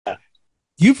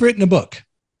You've written a book.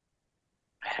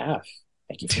 I have.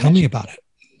 Thank you for Tell me mentioning. about it.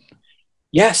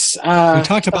 Yes. We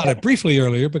talked about it briefly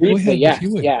earlier, but go Briefly, ahead if yes,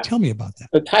 you would. yeah. Tell me about that.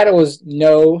 The title is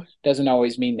No Doesn't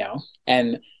Always Mean No.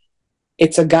 And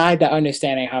it's a guide to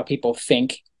understanding how people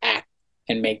think, act,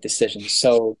 and make decisions.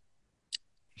 So,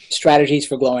 strategies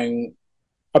for growing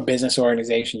a business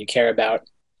organization you care about,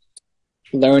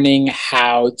 learning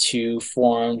how to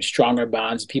form stronger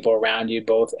bonds with people around you,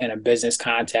 both in a business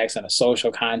context and a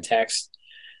social context,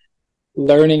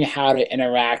 learning how to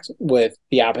interact with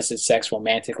the opposite sex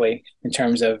romantically in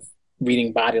terms of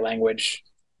reading body language,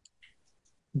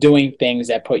 doing things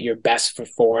that put your best foot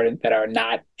forward that are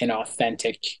not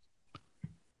inauthentic.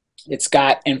 It's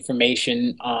got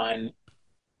information on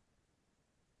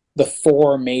the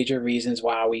four major reasons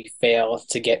why we fail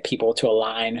to get people to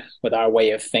align with our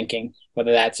way of thinking,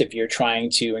 whether that's if you're trying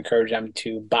to encourage them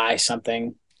to buy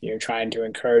something, you're trying to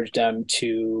encourage them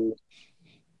to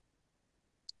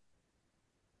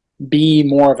be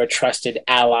more of a trusted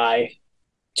ally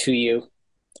to you,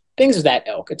 things of that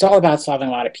ilk. It's all about solving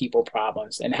a lot of people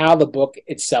problems. And how the book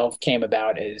itself came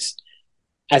about is,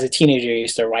 as a teenager, I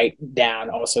used to write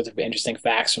down all sorts of interesting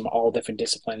facts from all different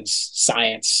disciplines,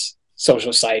 science,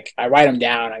 social psych. I write them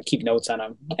down, I keep notes on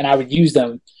them, and I would use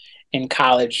them in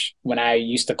college when I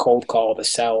used to cold call to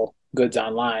sell goods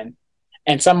online.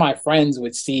 And some of my friends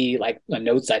would see like the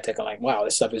notes I took. I'm like, wow,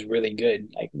 this stuff is really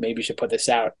good. Like maybe you should put this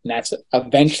out. And that's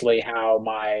eventually how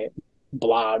my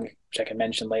blog, which I can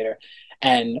mention later,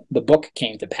 and the book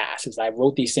came to pass. As I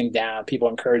wrote these things down, people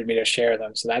encouraged me to share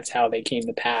them. So that's how they came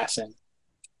to pass. And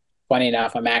funny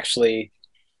enough, I'm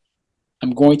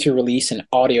going to release an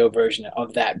audio version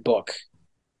of that book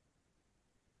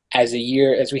as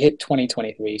we hit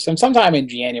 2023. So sometime in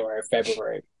January or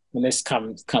February, when this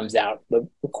comes out, the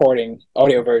recording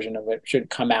audio version of it should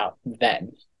come out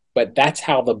then. But that's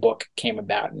how the book came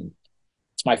about, and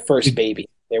it's my first Did, baby.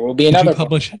 There will be did you another book.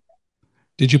 publish it?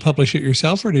 Did you publish it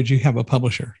yourself or did you have a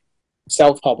publisher?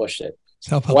 Self-published it.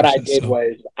 What Self-published I it. did So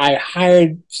was I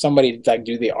hired somebody to like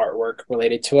do the artwork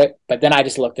related to it, but then I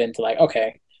just looked into like,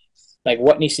 okay, like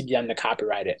what needs to be done to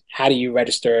copyright it? How do you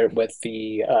register it with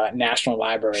the National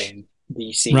Library in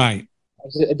DC? right.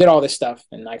 I did all this stuff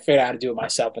and I figured out how to do it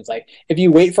myself. And it's like, if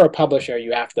you wait for a publisher,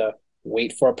 you have to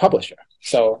wait for a publisher.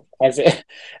 So the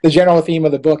general theme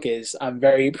of the book is I'm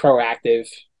very proactive,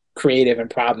 creative, and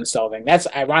problem solving. That's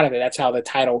ironically, that's how the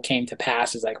title came to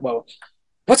pass. Is like, well,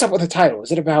 what's up with the title?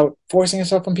 Is it about forcing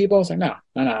yourself on people? It's like, no,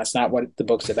 no, no, it's not what the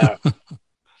book's about.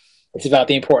 It's about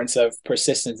the importance of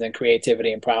persistence and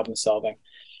creativity and problem solving.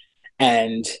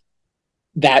 And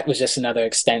that was just another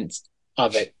extent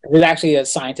of it. There's actually a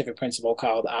scientific principle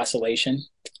called oscillation.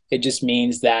 It just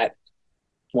means that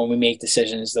when we make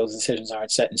decisions, those decisions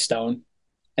aren't set in stone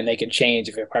and they can change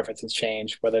if your preferences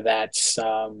change, whether that's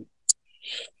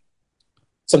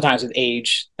sometimes with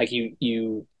age, like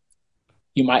you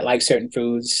might like certain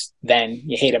foods, then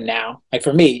you hate them now. Like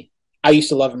for me, I used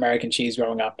to love American cheese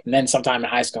growing up. And then sometime in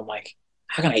high school, I'm like,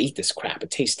 how can I eat this crap?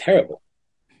 It tastes terrible.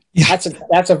 Yeah.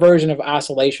 That's a version of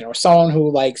oscillation, or someone who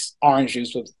likes orange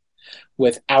juice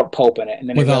without pulp in it. And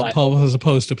then they Without realize, pulp as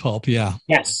opposed to pulp. Yeah.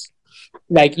 yes,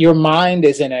 like your mind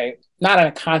is in a not in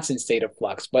a constant state of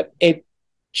flux, but it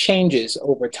changes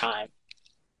over time.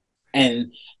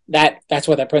 And that's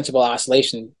what that principle of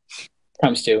oscillation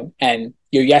comes to. And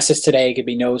your yeses today could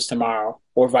be no's tomorrow,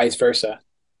 or vice versa.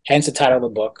 Hence the title of the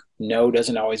book, No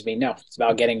Doesn't Always Mean No. It's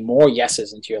about getting more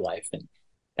yeses into your life. And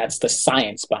that's the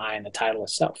science behind the title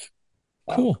itself.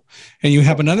 Cool. And you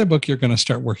have another book you're going to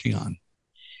start working on.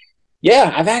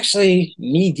 Yeah, I've actually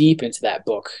knee deep into that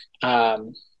book. I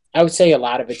would say a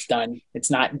lot of it's done.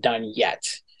 It's not done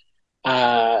yet.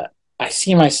 I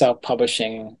see myself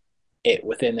publishing it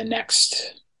within the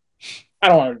next, I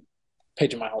don't want to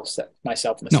picture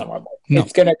myself in the summer, but No.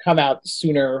 it's going to come out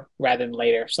sooner rather than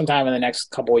later, sometime in the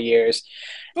next couple of years.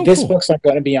 Oh, This cool. book's not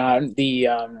going to be on the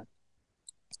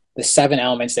 7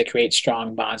 elements that create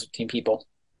strong bonds between people,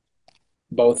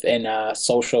 both in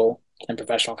social and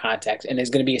professional context. And there's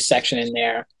going to be a section in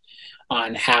there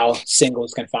on how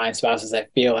singles can find spouses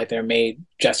that feel like they're made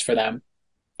just for them.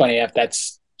 Funny enough,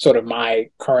 that's sort of my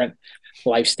current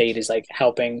life state, is like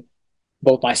helping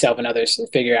both myself and others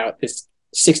figure out this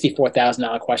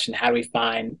 $64,000 question: how do we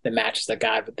find the matches that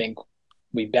God would think would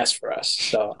be best for us?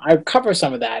 So I cover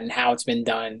some of that and how it's been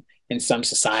done in some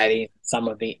society, some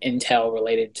of the intel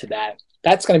related to that.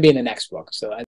 That's going to be in the next book. So